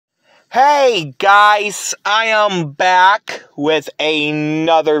Hey guys, I am back with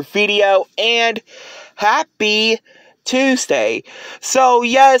another video and happy Tuesday. So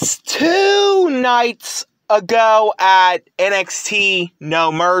yes, 2 nights ago at NXT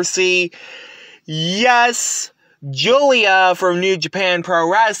No Mercy, yes, Giulia from New Japan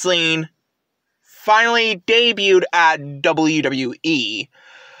Pro Wrestling finally debuted at WWE.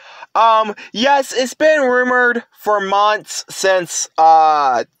 Yes, it's been rumored for months since,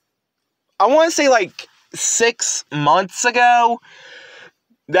 I want to say like 6 months ago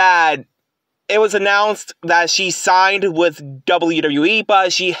that it was announced that she signed with WWE,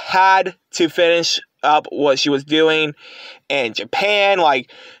 but she had to finish up what she was doing in Japan,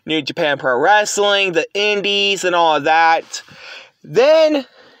 like New Japan Pro Wrestling, the Indies, and all of that. Then,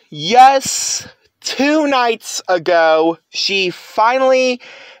 yes, 2 nights ago, she finally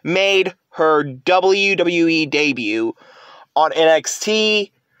made her WWE debut on NXT,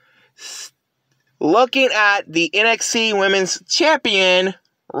 looking at the NXT Women's Champion,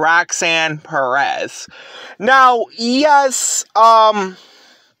 Roxanne Perez. Now, yes, I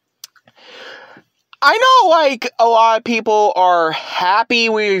know, like, a lot of people are happy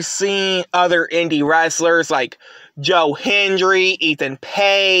we're seeing other indie wrestlers like Joe Hendry, Ethan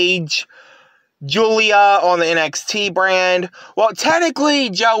Page, Giulia on the NXT brand. Well, technically,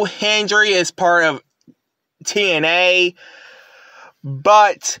 Joe Hendry is part of TNA.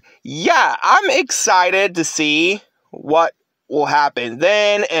 But, yeah, I'm excited to see what will happen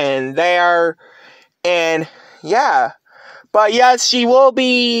then and there. And, yeah. But, yes, she will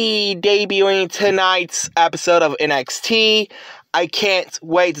be debuting tonight's episode of NXT. I can't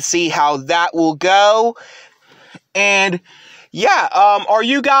wait to see how that will go. And, yeah, are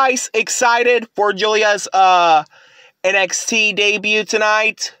you guys excited for Giulia's NXT debut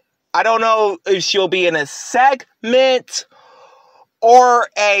tonight? I don't know if she'll be in a segment or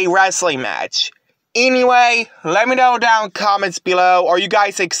a wrestling match. Anyway, let me know down in the comments below. Are you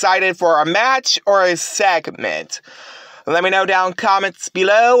guys excited for a match or a segment? Let me know down in the comments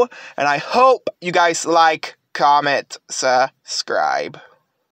below. And I hope you guys like, comment, subscribe.